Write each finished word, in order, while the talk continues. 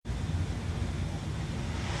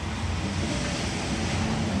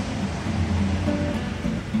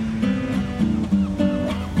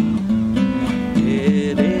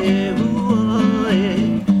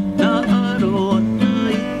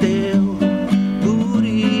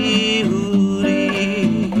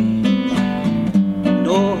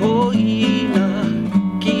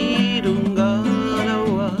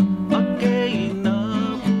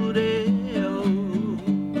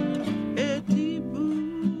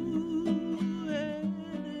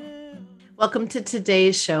Welcome to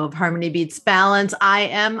today's show of Harmony Beats Balance. I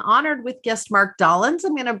am honored with guest Mark Dollins.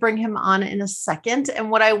 I'm going to bring him on in a second. And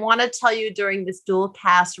what I want to tell you during this dual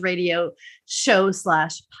cast radio show /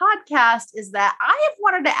 podcast is that I have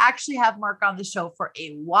wanted to actually have Mark on the show for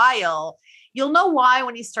a while. You'll know why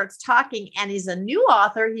when he starts talking. And he's a new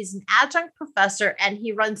author. He's an adjunct professor and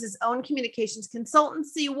he runs his own communications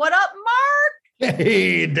consultancy. What up, Mark?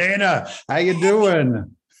 Hey, Dana. How you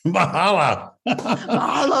doing? Mahalo.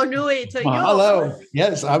 Mahalo nui to Mahalo. you.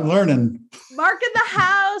 Yes, I'm learning. Mark in the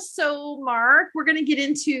house. So, Mark, we're going to get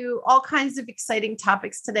into all kinds of exciting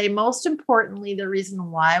topics today. Most importantly, the reason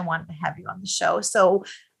why I wanted to have you on the show. So,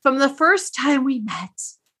 from the first time we met,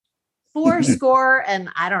 4 and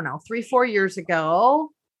 3-4 years ago,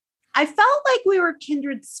 I felt like we were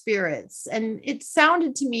kindred spirits. And it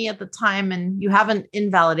sounded to me at the time, and you haven't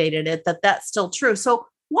invalidated it, that that's still true. So,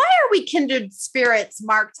 why are we kindred spirits,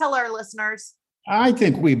 Mark? Tell our listeners. I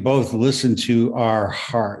think we both listen to our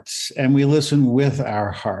hearts and we listen with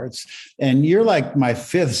our hearts. And you're like my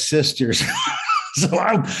fifth sister. So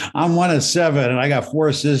I'm one of 7 and I got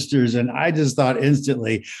 4 sisters. And I just thought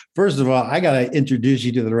instantly, first of all, I got to introduce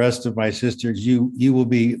you to the rest of my sisters. You will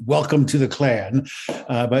be welcome to the clan.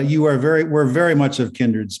 But we're very much of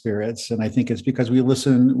kindred spirits. And I think it's because we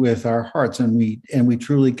listen with our hearts and we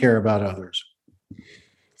truly care about others.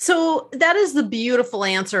 So that is the beautiful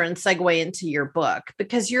answer and segue into your book,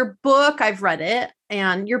 because your book, I've read it,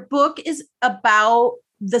 and your book is about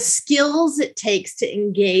the skills it takes to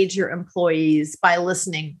engage your employees by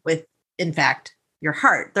listening with, in fact, your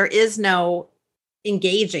heart. There is no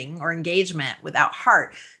engaging or engagement without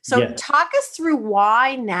heart. So Talk us through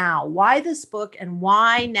why now, why this book and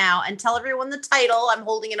why now, and tell everyone the title. I'm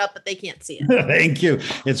holding it up, but they can't see it. Thank you.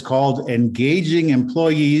 It's called Engaging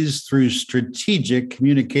Employees Through Strategic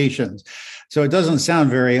Communications. So it doesn't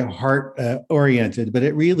sound very heart oriented, but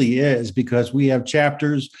it really is, because we have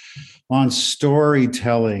chapters on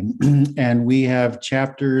storytelling and we have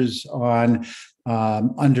chapters on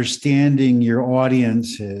understanding your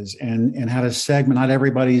audiences and how to segment. Not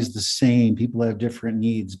everybody's the same. People have different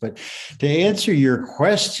needs. But to answer your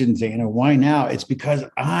question, Dana, why now? It's because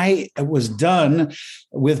I was done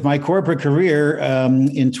with my corporate career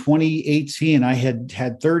in 2018. I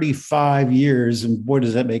had 35 years, and boy,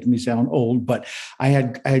 does that make me sound old, but I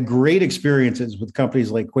had great experiences with companies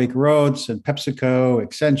like Quaker Oats and PepsiCo,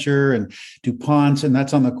 Accenture and DuPont, and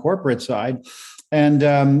that's on the corporate side. And,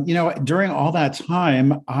 during all that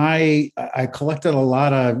time, I collected a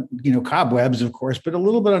lot of, cobwebs, of course, but a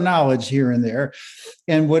little bit of knowledge here and there.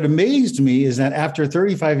 And what amazed me is that after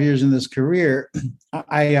 35 years in this career,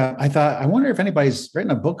 I thought, I wonder if anybody's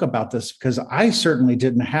written a book about this, because I certainly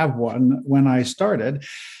didn't have one when I started.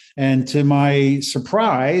 And to my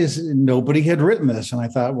surprise, nobody had written this. And I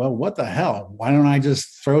thought, well, what the hell? Why don't I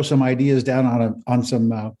just throw some ideas down on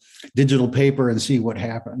some digital paper and see what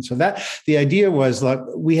happens? So the idea was, look,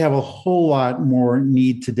 we have a whole lot more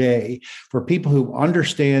need today for people who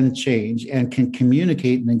understand change and can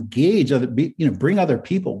communicate and engage bring other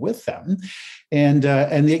people with them.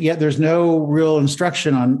 And yet there's no real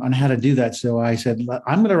instruction on how to do that. So I said,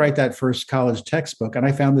 I'm going to write that first college textbook. And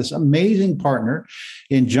I found this amazing partner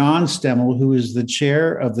in John Stemmel, who is the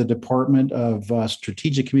chair of the Department of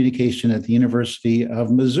Strategic Communication at the University of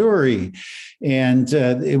Missouri. And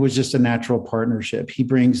it was just a natural partnership. He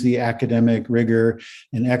brings the academic rigor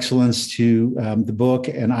and excellence to the book,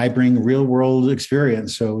 and I bring real world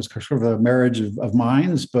experience. So it was sort of a marriage of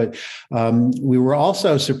minds. But we were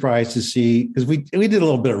also surprised to see, because we did a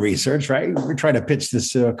little bit of research, right? We tried to pitch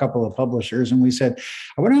this to a couple of publishers, and we said,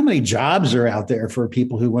 I wonder how many jobs are out there for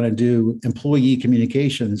people who want to do employee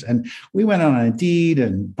communications. And we went on Indeed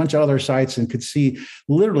and a bunch of other sites and could see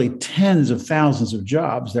literally tens of thousands of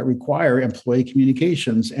jobs that require employee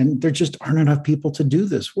communications. And there just aren't enough people to do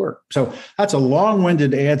this work. So that's a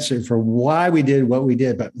long-winded answer for why we did what we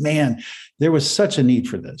did. But man, there was such a need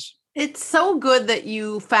for this. It's so good that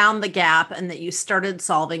you found the gap and that you started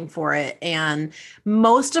solving for it. And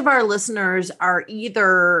most of our listeners are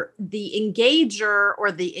either the engager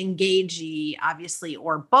or the engagee, obviously,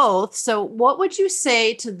 or both. So what would you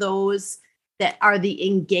say to those that are the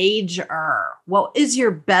engager? What is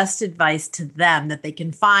your best advice to them that they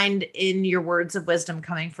can find in your words of wisdom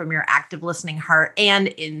coming from your active listening heart and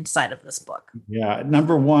inside of this book? Yeah.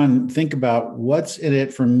 Number one, think about what's in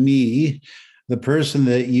it for me, the person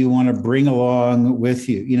that you want to bring along with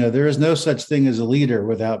you. There is no such thing as a leader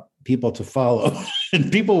without people to follow, and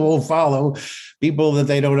people will follow people that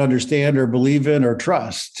they don't understand or believe in or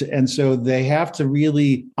trust. And so they have to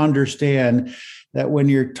really understand that when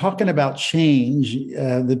you're talking about change,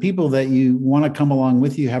 the people that you want to come along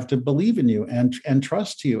with you have to believe in you and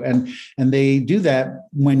trust you, and they do that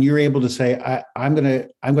when you're able to say, I'm going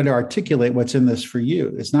to articulate what's in this for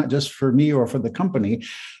you. It's not just for me or for the company.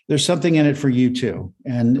 There's something in it for you too.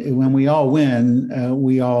 And when we all win,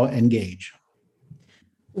 we all engage.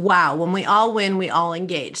 Wow. When we all win, we all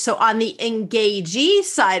engage. So on the engagee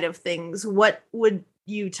side of things, what would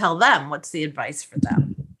you tell them? What's the advice for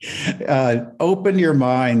them? Open your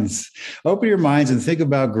minds and think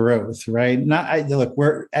about growth, right? Look,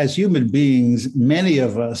 we're, as human beings, many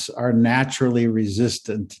of us are naturally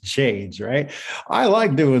resistant to change, right? I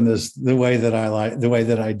like doing this the way that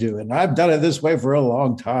I do it. And I've done it this way for a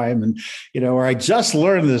long time. And, or I just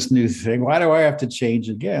learned this new thing. Why do I have to change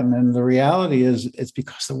again? And the reality is it's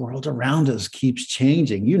because the world around us keeps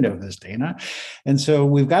changing. You know this, Dana. And so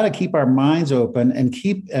we've got to keep our minds open and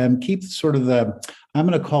keep sort of I'm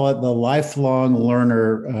going to call it the lifelong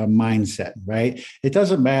learner mindset, right? It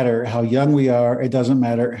doesn't matter how young we are. It doesn't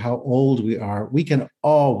matter how old we are. We can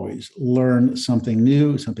always learn something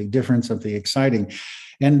new, something different, something exciting.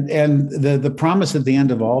 And the promise at the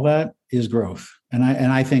end of all that is growth. And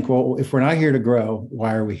I think, well, if we're not here to grow,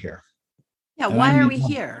 why are we here? Yeah, why are we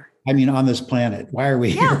here? I mean, on this planet, why are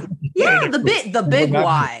we here? Yeah, the big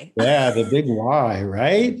why. Yeah, the big why,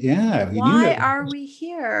 right? Yeah. Why are we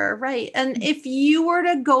here? Right. And if you were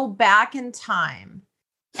to go back in time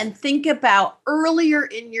and think about earlier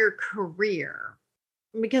in your career,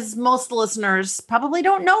 because most listeners probably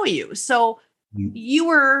don't know you. So you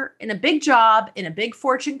were in a big job in a big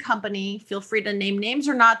Fortune company. Feel free to name names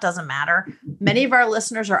or not, doesn't matter. Many of our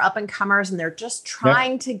listeners are up and comers and they're just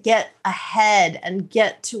trying to get ahead and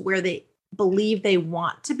get to where they believe they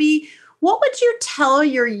want to be. What would you tell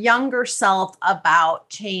your younger self about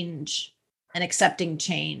change and accepting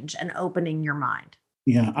change and opening your mind?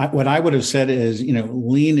 Yeah, what I would have said is,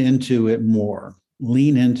 lean into it more.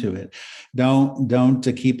 Lean into it. Don't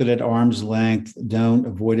to keep it at arm's length. Don't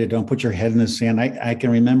avoid it. Don't put your head in the sand. I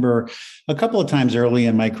can remember a couple of times early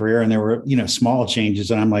in my career, and there were, small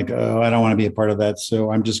changes, and I'm like, oh, I don't want to be a part of that.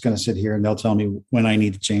 So I'm just going to sit here and they'll tell me when I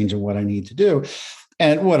need to change and what I need to do.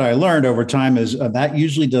 And what I learned over time is that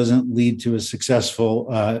usually doesn't lead to a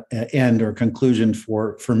successful end or conclusion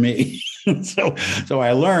for me. So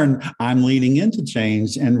I learned I'm leaning into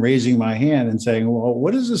change and raising my hand and saying, well,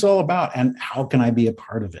 what is this all about? And how can I be a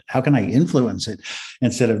part of it? How can I influence it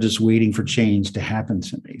instead of just waiting for change to happen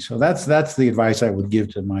to me? So that's the advice I would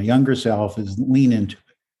give to my younger self is lean into it.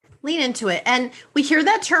 Lean into it. And we hear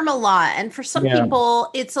that term a lot. And for some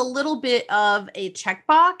people, it's a little bit of a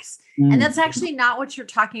checkbox. And that's actually not what you're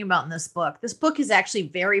talking about in this book. This book is actually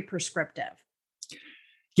very prescriptive.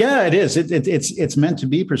 Yeah, it is. It's meant to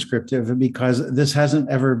be prescriptive because this hasn't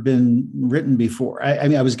ever been written before. I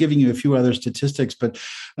mean, I was giving you a few other statistics, but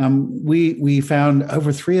we found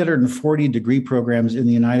over 340 degree programs in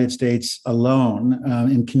the United States alone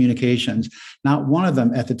in communications. Not one of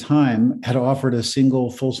them at the time had offered a single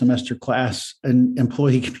full semester class in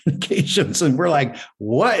employee communications. And we're like,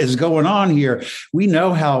 what is going on here? We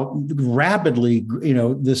know how rapidly,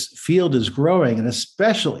 this field is growing, and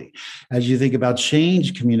especially as you think about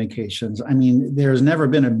change communications. I mean, there's never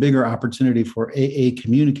been a bigger opportunity for a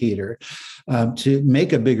communicator to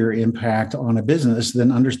make a bigger impact on a business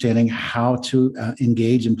than understanding how to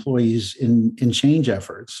engage employees in change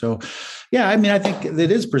efforts. So, yeah, I mean, I think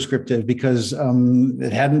it is prescriptive because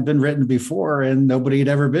it hadn't been written before and nobody had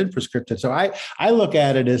ever been prescriptive. So I look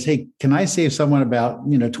at it as, hey, can I save someone about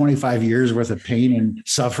 25 years worth of pain and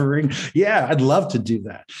suffering? Yeah, I'd love to do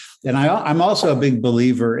that. And I'm also a big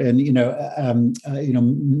believer in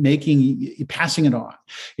passing it on,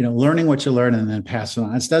 learning what you learn and then pass it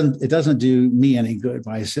on. It doesn't do me any good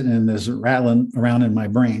by sitting in this rattling around in my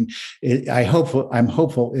brain. I'm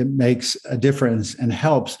hopeful it makes a difference and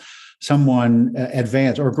helps someone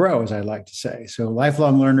advance or grow, as I like to say. So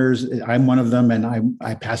lifelong learners, I'm one of them, and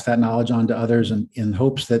I pass that knowledge on to others in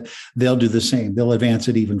hopes that they'll do the same. They'll advance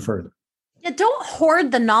it even further. Yeah, don't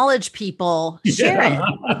hoard the knowledge, people. Share it.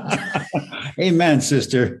 Amen,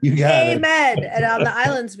 sister. You got it. Amen. And on the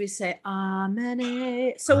islands, we say,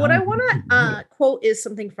 amen. So what I want to quote is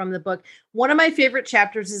something from the book. One of my favorite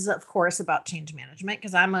chapters is, of course, about change management,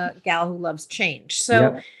 because I'm a gal who loves change.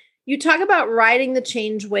 So you talk about riding the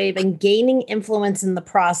change wave and gaining influence in the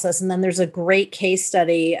process. And then there's a great case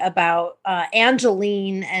study about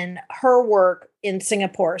Angeline and her work in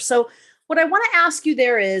Singapore. So what I want to ask you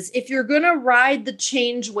there is, if you're going to ride the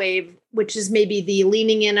change wave, which is maybe the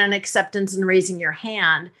leaning in on acceptance and raising your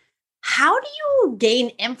hand, how do you gain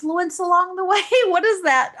influence along the way? What is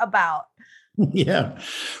that about? Yeah.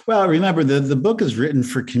 Well, remember the book is written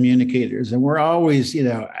for communicators, and we're always,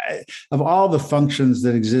 of all the functions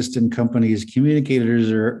that exist in companies,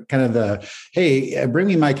 communicators are kind of hey, bring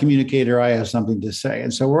me my communicator. I have something to say.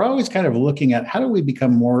 And so we're always kind of looking at how do we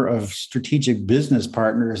become more of strategic business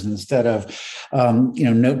partners instead of,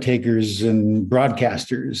 note takers and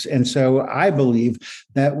broadcasters. And so I believe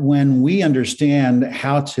that when we understand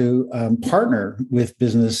how to partner with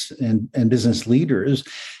business and business leaders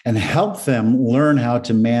and help them learn how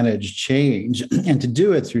to manage change and to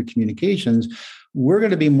do it through communications, we're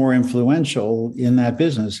going to be more influential in that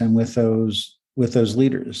business and with those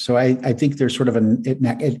leaders. So I think there's sort of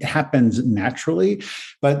it happens naturally.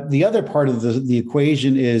 But the other part of the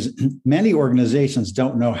equation is many organizations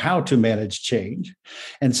don't know how to manage change.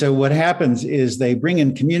 And so what happens is they bring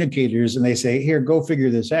in communicators and they say, here, go figure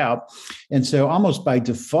this out. And so almost by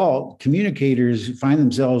default, communicators find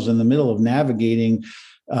themselves in the middle of navigating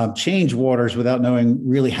change waters without knowing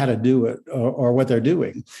really how to do it or what they're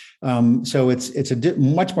doing. So it's a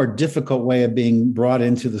much more difficult way of being brought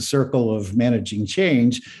into the circle of managing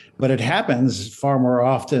change, but it happens far more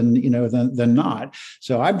often, than not.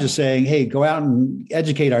 So I'm just saying, hey, go out and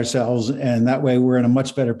educate ourselves, and that way we're in a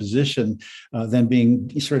much better position than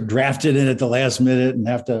being sort of drafted in at the last minute and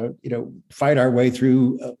have to, fight our way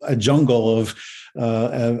through a jungle of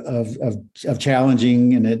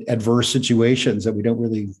challenging and adverse situations that we don't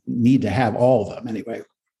really need to have all of them anyway.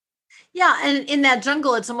 Yeah. And in that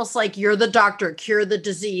jungle, it's almost like you're the doctor, cure the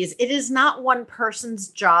disease. It is not one person's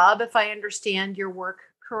job, if I understand your work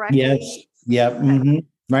correctly. Yes. Yeah. Okay. Mm-hmm.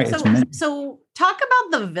 Right. So talk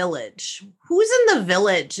about the village. Who's in the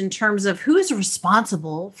village in terms of who's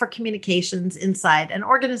responsible for communications inside an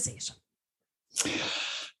organization?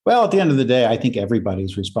 Well, at the end of the day, I think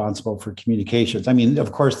everybody's responsible for communications. I mean,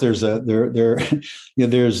 of course, there's corporate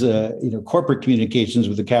communications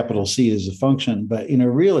with a capital C as a function, but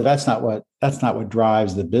really that's not what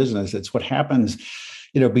drives the business. It's what happens,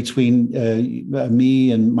 between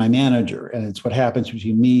me and my manager, and it's what happens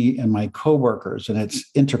between me and my coworkers, and it's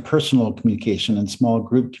interpersonal communication and small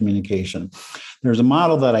group communication. There's a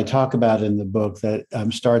model that I talk about in the book that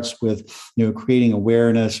starts with, creating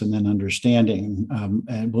awareness and then understanding,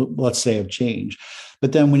 and let's say of change.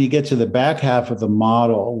 But then when you get to the back half of the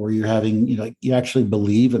model where you're having, you actually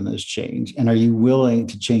believe in this change, and are you willing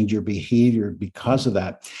to change your behavior because of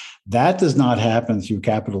that? That does not happen through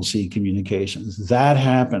capital C communications. That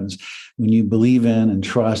happens when you believe in and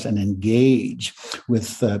trust and engage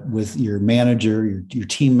with your manager, your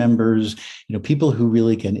team members, people who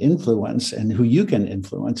really can influence and who you can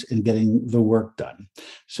influence in getting the work done.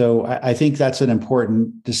 So I think that's an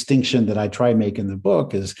important distinction that I try to make in the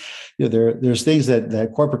book is, there's things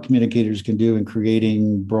that corporate communicators can do in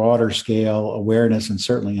creating broader scale awareness and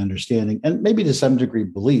certainly understanding, and maybe to some degree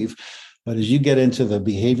belief. But as you get into the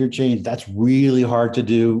behavior change, that's really hard to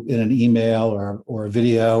do in an email or a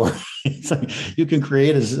video. It's like you can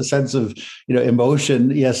create a sense of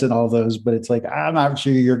emotion, yes, and all those, but it's like I'm not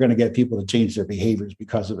sure you're going to get people to change their behaviors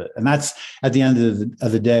because of it. And that's at the end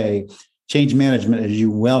of the day, change management, as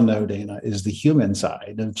you well know, Dana, is the human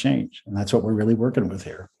side of change, and that's what we're really working with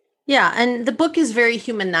here. Yeah. And the book is very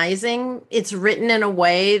humanizing. It's written in a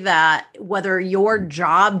way that whether your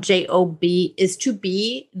job, JOB, is to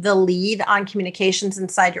be the lead on communications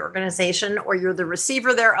inside your organization, or you're the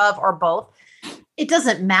receiver thereof, or both, it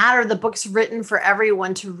doesn't matter. The book's written for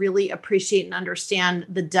everyone to really appreciate and understand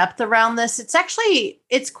the depth around this.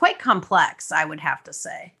 It's quite complex, I would have to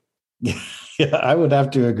say. Yeah, I would have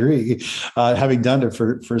to agree, having done it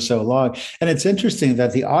for so long. And it's interesting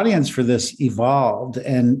that the audience for this evolved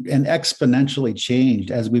and exponentially changed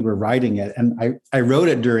as we were writing it. And I wrote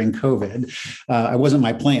it during COVID. It wasn't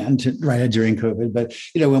my plan to write it during COVID, but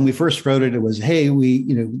when we first wrote it, it was, hey,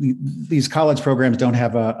 these college programs don't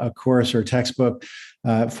have a course or textbook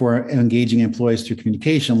for engaging employees through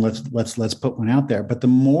communication. Let's put one out there. But the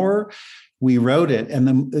more we wrote it,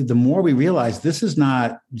 and the more we realized this is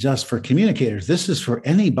not just for communicators, this is for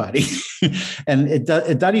anybody. And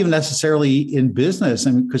it's not even necessarily in business.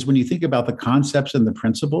 I mean, because when you think about the concepts and the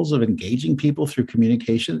principles of engaging people through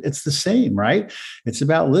communication, it's the same, right? It's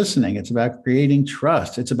about listening. It's about creating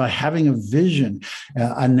trust. It's about having a vision,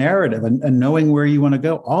 a narrative, and knowing where you want to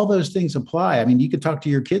go. All those things apply. I mean, you could talk to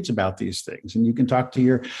your kids about these things, and you can talk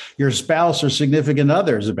talk to your spouse or significant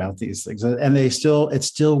others about these things, and it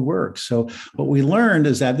still works. So what we learned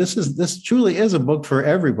is that this truly is a book for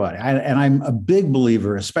everybody. And I'm a big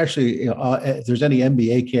believer, especially if there's any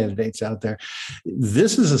MBA candidates out there.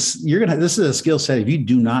 This is a skill set. If you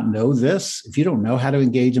do not know this, if you don't know how to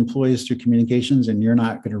engage employees through communications, and you're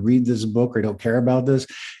not going to read this book or don't care about this,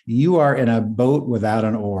 you are in a boat without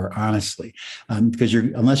an oar, honestly, because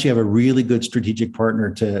unless you have a really good strategic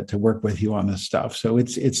partner to work with you on this stuff. So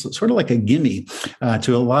it's sort of like a gimme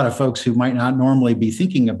to a lot of folks who might not normally be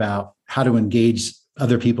thinking about how to engage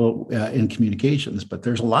other people in communications. But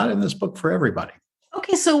there's a lot in this book for everybody.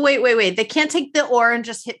 Okay, so wait. They can't take the oar and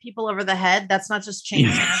just hit people over the head. That's not just change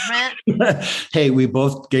management. Hey, we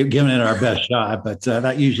both given it our best shot, but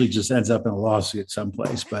that usually just ends up in a lawsuit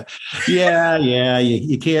someplace. But yeah,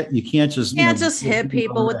 you can't just just hit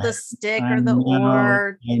people with the stick or the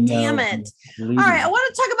oar. Damn it! All right, I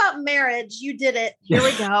want to talk about marriage. You did it. Here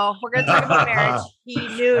we go. We're going to talk about marriage. He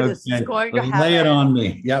knew this was going to happen. Lay it on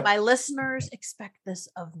me. Yep. My listeners expect this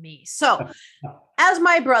of me. So, as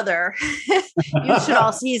my brother, you should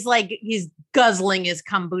also, he's guzzling his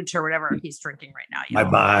kombucha or whatever he's drinking right now. My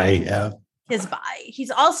bye. Yeah. His bye.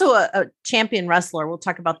 He's also a champion wrestler. We'll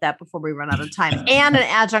talk about that before we run out of time. And an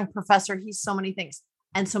adjunct professor. He's so many things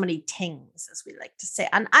and so many tings, as we like to say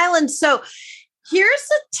on island. So here's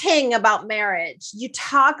the ting about marriage. You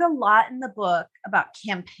talk a lot in the book about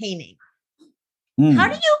campaigning. How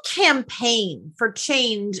do you campaign for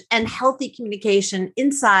change and healthy communication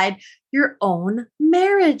inside your own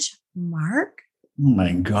marriage, Mark? Oh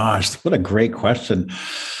my gosh, what a great question.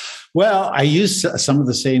 Well, I use some of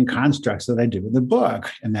the same constructs that I do in the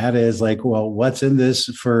book. And that is like, well, what's in this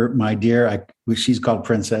for my dear, she's called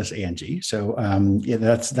Princess Angie. So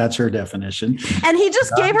that's her definition. And he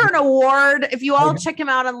just gave her an award. If you all check him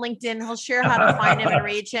out on LinkedIn, he'll share how to find him and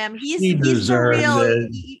reach him. He's for real.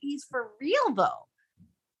 He's for real, though.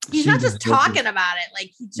 He's not just talking about it.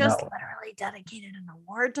 Like he just literally dedicated an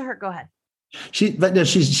award to her. Go ahead. She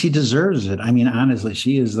deserves it. I mean, honestly,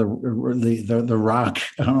 she is the rock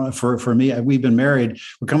for me. We've been married.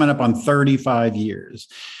 We're coming up on 35 years.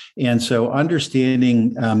 And so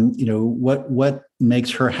understanding, what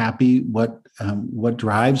makes her happy, what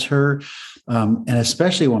drives her, and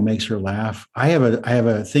especially what makes her laugh. I have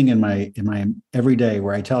a thing in my every day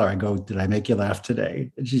where I tell her, I go, did I make you laugh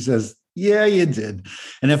today? And she says, yeah, you did.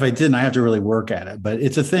 And if I didn't, I have to really work at it. But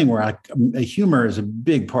it's a thing where humor is a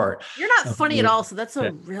big part. You're not funny at all. So that's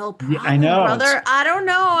a real problem, I know, brother. I don't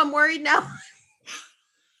know. I'm worried now.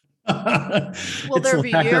 Will there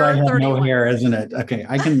be that I have 31? No hair, isn't it? Okay,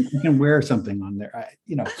 I can wear something on there,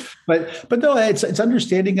 but no, it's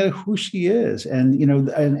understanding who she is, and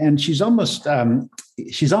and she's almost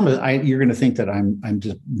you're going to think that I'm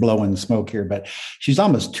just blowing smoke here, but she's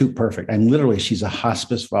almost too perfect. She's a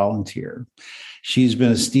hospice volunteer. She's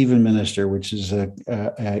been a Stephen minister, which is a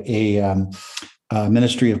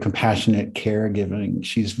ministry of compassionate caregiving.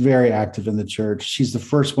 She's very active in the church. She's the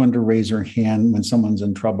first one to raise her hand when someone's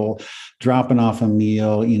in trouble, dropping off a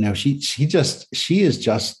meal. She is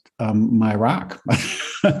just my rock.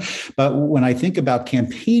 But when I think about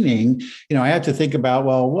campaigning, I have to think about,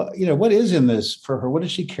 well, what is in this for her? What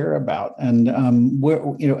does she care about? And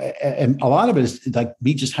and a lot of it is like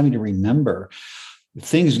me just having to remember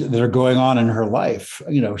things that are going on in her life.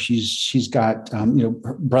 She's got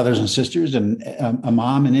brothers and sisters and a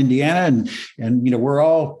mom in Indiana, and we're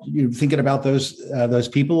all thinking about those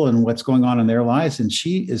people and what's going on in their lives. And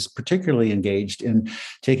she is particularly engaged in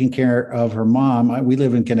taking care of her mom. We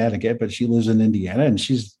live in Connecticut, but she lives in Indiana, and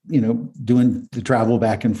she's doing the travel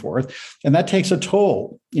back and forth, and that takes a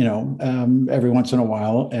toll every once in a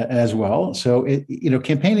while as well. So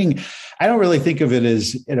campaigning, I don't really think of it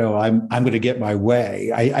as I'm going to get my way.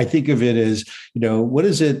 I think of it as what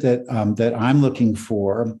is it that I'm looking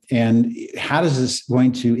for, and how does this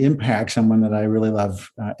going to impact someone that I really love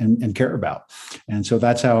and care about? And so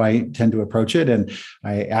that's how I tend to approach it. And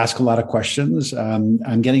I ask a lot of questions.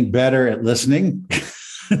 I'm getting better at listening.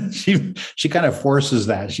 She kind of forces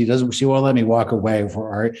that. She won't let me walk away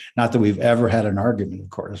not that we've ever had an argument, of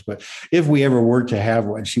course, but if we ever were to have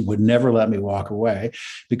one, she would never let me walk away,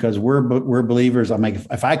 because we're believers. I'm like,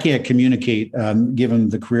 if I can't communicate, given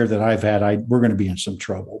the career that I've had, we're going to be in some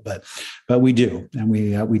trouble, but we do. And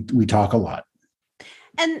we talk a lot.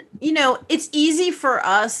 And, it's easy for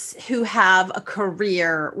us who have a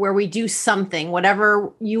career where we do something,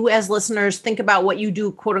 whatever you as listeners think about what you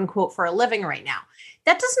do, quote unquote, for a living right now.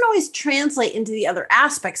 That doesn't always translate into the other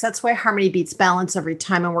aspects. That's why Harmony Beats Balance every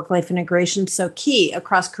time, and work-life integration is so key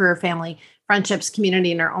across career, family, friendships,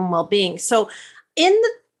 community, and our own well-being. So in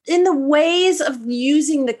in the ways of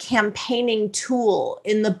using the campaigning tool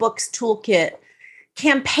in the book's toolkit,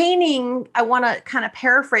 campaigning, I want to kind of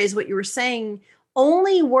paraphrase what you were saying,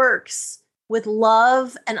 only works with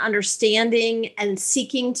love and understanding and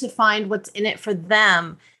seeking to find what's in it for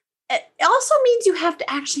them. It also means you have to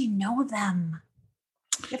actually know them.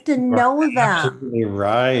 You have to know them. Absolutely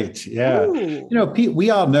right. Yeah. Ooh. Pete, we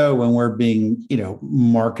all know when we're being,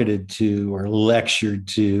 marketed to or lectured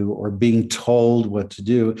to or being told what to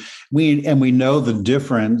do. We know the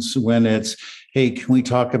difference when it's, hey, can we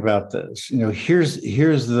talk about this?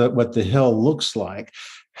 Here's what the hill looks like.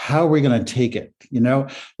 How are we going to take it?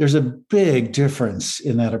 There's a big difference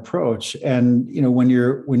in that approach. And,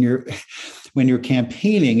 when you're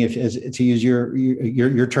campaigning, to use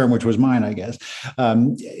your term, which was mine, I guess,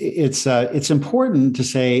 it's important to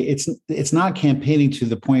say it's not campaigning to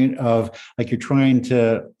the point of like you're trying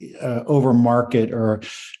to over market or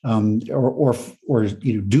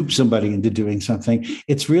dupe somebody into doing something.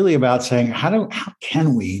 It's really about saying how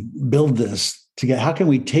can we build this together? How can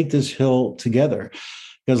we take this hill together?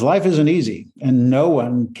 Because life isn't easy, and no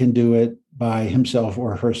one can do it by himself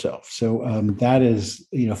or herself. So that is,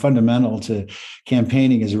 fundamental to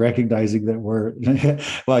campaigning, is recognizing that we're,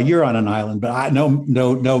 well, you're on an island, but I no,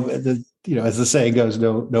 as the saying goes,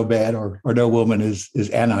 no man or no woman is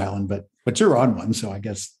an island, but you're on one. So I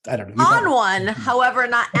guess, I don't know. On one, however,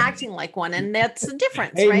 not acting like one. And that's the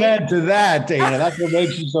difference, Amen right? to that, Dana. That's what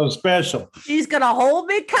makes you so special. She's going to hold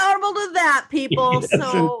me accountable to that, people. Yes,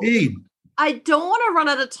 so indeed. I don't want to run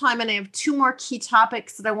out of time, and I have two more key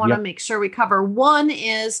topics that I want to make sure we cover. One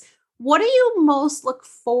is, what do you most look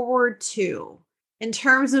forward to in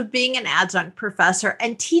terms of being an adjunct professor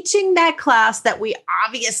and teaching that class that we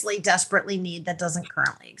obviously desperately need that doesn't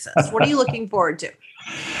currently exist? What are you looking forward to?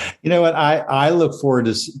 You know what? I look forward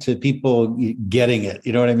to people getting it.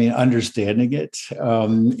 You know what I mean? Understanding it,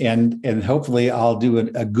 and hopefully I'll do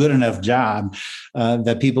a good enough job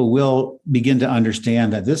that people will begin to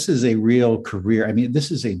understand that this is a real career. I mean,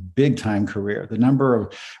 this is a big time career. The number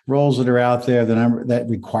of roles that are out there, the number that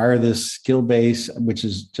require this skill base, which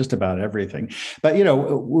is just about everything. But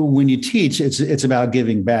when you teach, it's about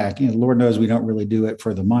giving back. Lord knows we don't really do it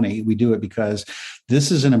for the money. We do it because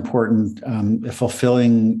this is an important, fulfilling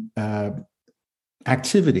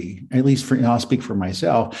activity, at least I'll speak for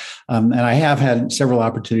myself. And I have had several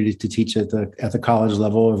opportunities to teach at the college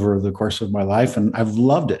level over the course of my life. And I've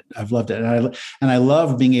loved it. And I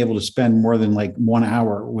love being able to spend more than like 1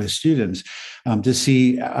 hour with students to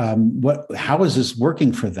see how is this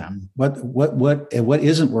working for them? What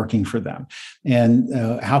isn't working for them?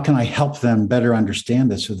 And how can I help them better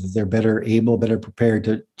understand this so that they're better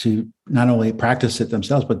prepared to not only practice it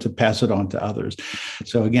themselves, but to pass it on to others.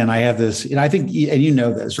 So again, I have this, I think, and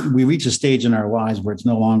this, we reach a stage in our lives where it's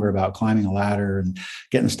no longer about climbing a ladder and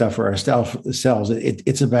getting stuff for ourselves.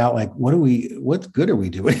 It's about like, what good are we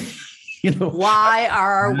doing? Why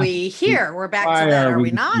are we here? We're back to that. Are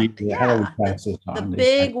we not? How do we pass this on? The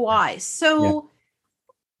big why. So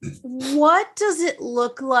what does it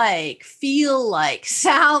look like, feel like,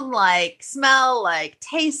 sound like, smell like,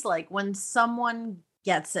 taste like when someone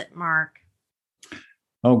gets it, Mark?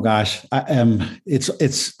 Oh gosh,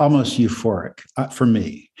 it's almost euphoric for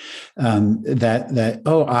me. At the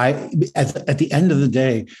end of the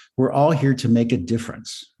day, we're all here to make a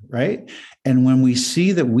difference, right? And when we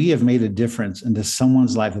see that we have made a difference into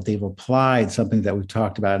someone's life, that they've applied something that we've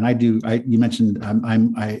talked about, and you mentioned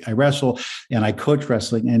I wrestle and I coach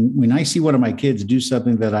wrestling, and when I see one of my kids do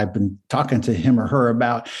something that I've been talking to him or her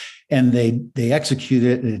about, and they execute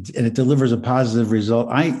it and it delivers a positive result,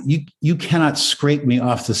 you cannot scrape me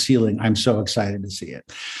off the ceiling. I'm so excited to see it.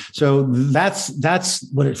 So that's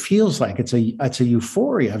what it feels like. It's a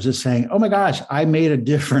euphoria of just saying, oh my gosh, I made a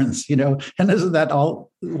difference, and isn't that all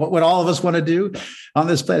what all of us want to do on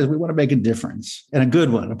this planet? We want to make a difference, and a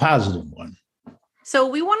good one, a positive one. So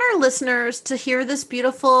we want our listeners to hear this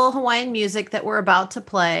beautiful Hawaiian music that we're about to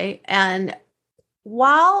play. And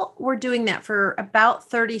while we're doing that for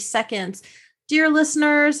about 30 seconds, dear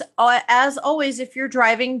listeners, as always, if you're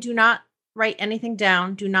driving, do not write anything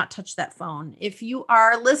down. Do not touch that phone. If you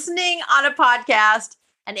are listening on a podcast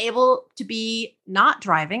and able to be not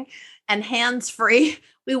driving and hands-free,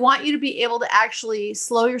 we want you to be able to actually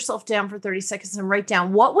slow yourself down for 30 seconds and write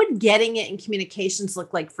down, what would getting it in communications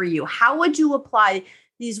look like for you? How would you apply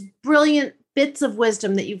these brilliant bits of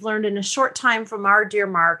wisdom that you've learned in a short time from our dear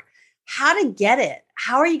Mark? How to get it?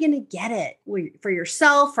 How are you going to get it for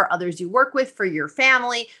yourself, for others you work with, for your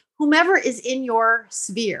family, whomever is in your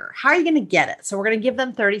sphere? How are you going to get it? So we're going to give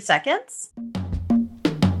them 30 seconds.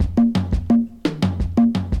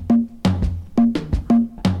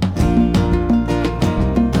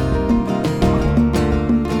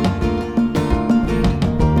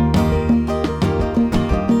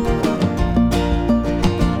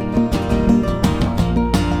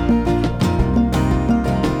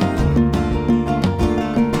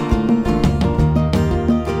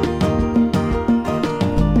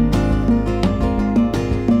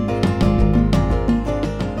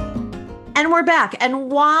 we're back.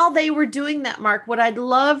 And while they were doing that, Mark, what I'd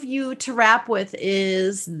love you to wrap with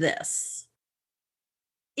is this.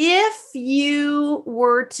 If you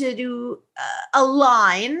were to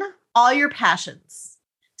align all your passions,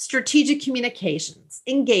 strategic communications,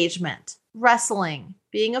 engagement, wrestling,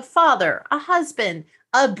 being a father, a husband,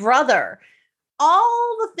 a brother,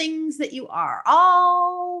 all the things that you are,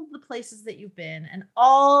 all the places that you've been, and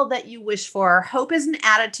all that you wish for. Hope is an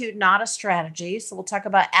attitude, not a strategy. So we'll talk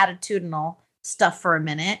about attitudinal stuff for a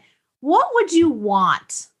minute. What would you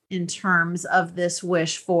want in terms of this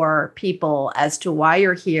wish for people as to why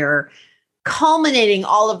you're here, culminating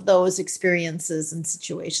all of those experiences and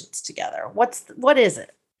situations together? What is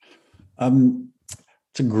it?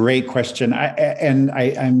 It's a great question. I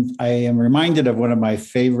am reminded of one of my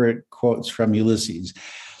favorite quotes from Ulysses.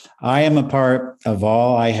 I am a part of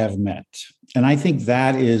all I have met. And I think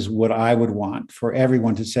that is what I would want for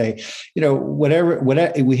everyone to say, whatever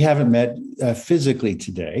we haven't met physically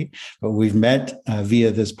today, but we've met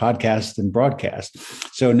via this podcast and broadcast.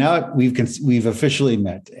 So now we've officially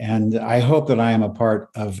met. And I hope that I am a part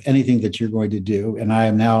of anything that you're going to do. And I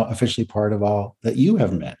am now officially part of all that you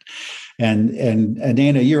have met. And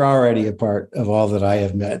Dana, you're already a part of all that I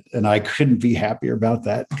have met. And I couldn't be happier about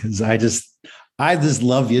that because I just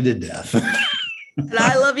love you to death. And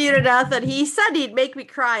I love you to death. And he said he'd make me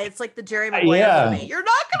cry. It's like the Jerry Maguire movie. You're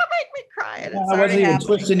not going to make me cry. And I wasn't even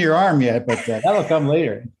twisting your arm yet, but that'll come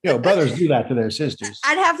later. Brothers do that to their sisters.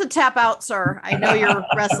 I'd have to tap out, sir. I know your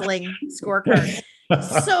wrestling scorecard.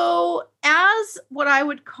 So as what I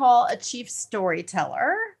would call a chief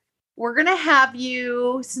storyteller, we're going to have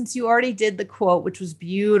you, since you already did the quote, which was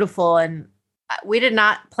beautiful. And we did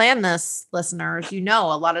not plan this, listeners. A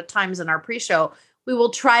lot of times in our pre-show, we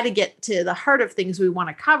will try to get to the heart of things we want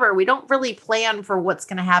to cover. We don't really plan for what's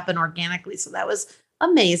going to happen organically. So that was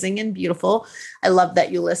amazing and beautiful. I love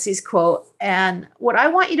that Ulysses quote. And what I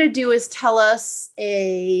want you to do is tell us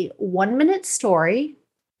a 1-minute story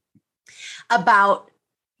about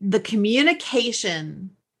the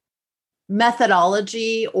communication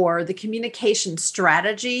methodology or the communication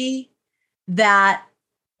strategy that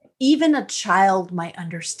even a child might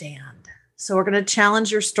understand. So we're going to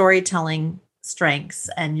challenge your storytelling strengths,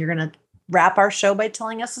 and you're going to wrap our show by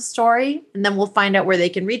telling us a story, and then we'll find out where they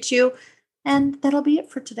can reach you. And that'll be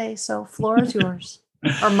it for today. So floor is yours,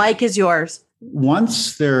 or mic is yours.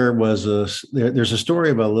 Once there's a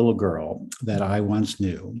story of a little girl that I once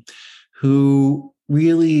knew who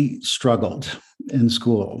really struggled in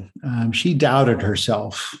school. She doubted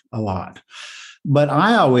herself a lot, but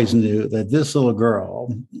I always knew that this little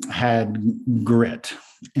girl had grit.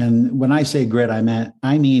 And when I say grit,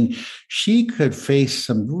 I mean, she could face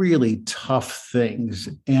some really tough things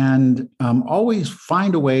and always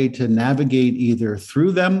find a way to navigate either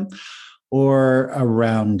through them or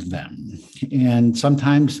around them. And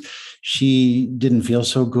sometimes she didn't feel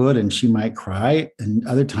so good and she might cry. And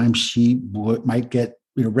other times she might get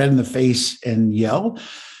red in the face and yell.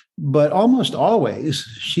 But almost always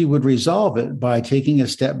she would resolve it by taking a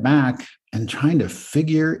step back and trying to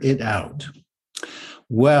figure it out.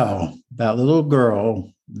 Well, that little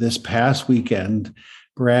girl this past weekend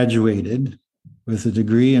graduated with a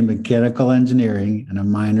degree in mechanical engineering and a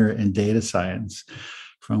minor in data science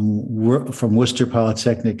from Worcester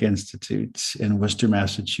Polytechnic Institute in Worcester,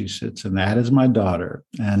 Massachusetts. And that is my daughter.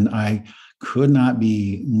 And I could not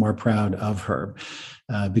be more proud of her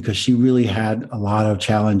because she really had a lot of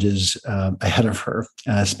challenges ahead of her,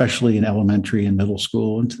 especially in elementary and middle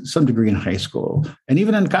school, and to some degree in high school, and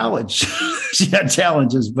even in college. She had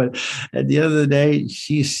challenges, but at the end of the day,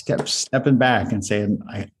 she kept stepping back and saying,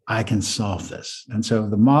 I can solve this. And so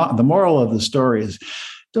the moral of the story is,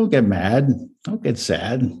 don't get mad, don't get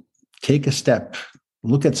sad, take a step,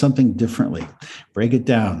 look at something differently, break it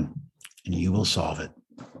down, and you will solve it.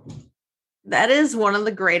 That is one of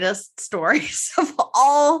the greatest stories of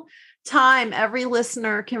all time. Every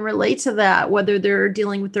listener can relate to that, whether they're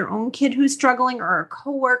dealing with their own kid who's struggling, or a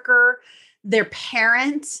coworker, their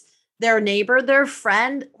parent, their neighbor, their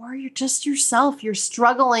friend, or you're just yourself. You're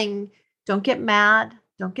struggling. Don't get mad.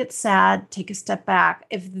 Don't get sad. Take a step back.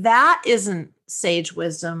 If that isn't sage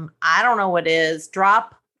wisdom, I don't know what is.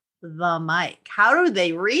 Drop the mic. How do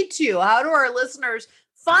they reach you? How do our listeners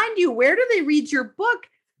find you? Where do they read your book?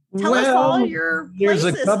 Tell us all your places.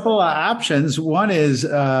 There's a couple of options. One is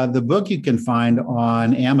the book you can find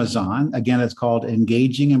on Amazon. Again, it's called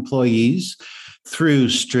Engaging Employees Through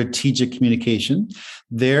Strategic Communication.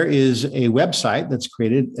 There is a website that's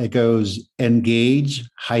created. It goes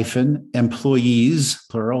engage-employees,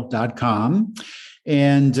 plural.com.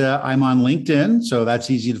 And I'm on LinkedIn, so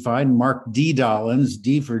that's easy to find. Mark D. Dollins,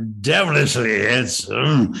 D for devilishly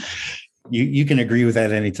handsome. You can agree with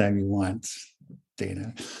that anytime you want,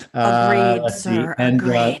 Dana. Agreed, sir.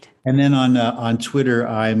 Agreed. And then on Twitter,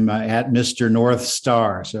 I'm at Mr. North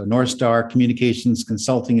Star. So North Star Communications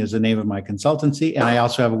Consulting is the name of my consultancy. And I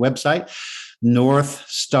also have a website,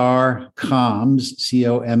 NorthStarComms,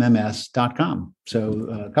 COMMS.com.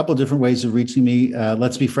 So a couple of different ways of reaching me.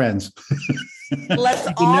 Let's be friends. Let's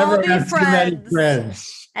all be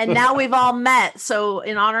friends. And now we've all met. So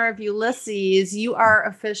in honor of Ulysses, you are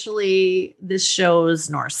officially this show's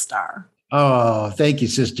North Star. Oh, thank you,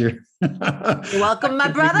 sister. You're welcome, my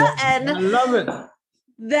brother. And I love it.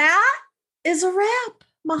 That is a wrap.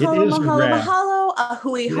 Mahalo, mahalo. A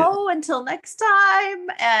hui ho until next time.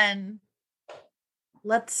 And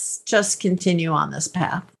let's just continue on this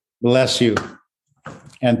path. Bless you.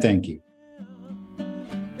 And thank you.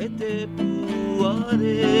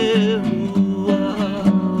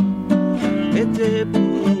 Ete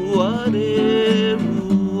puare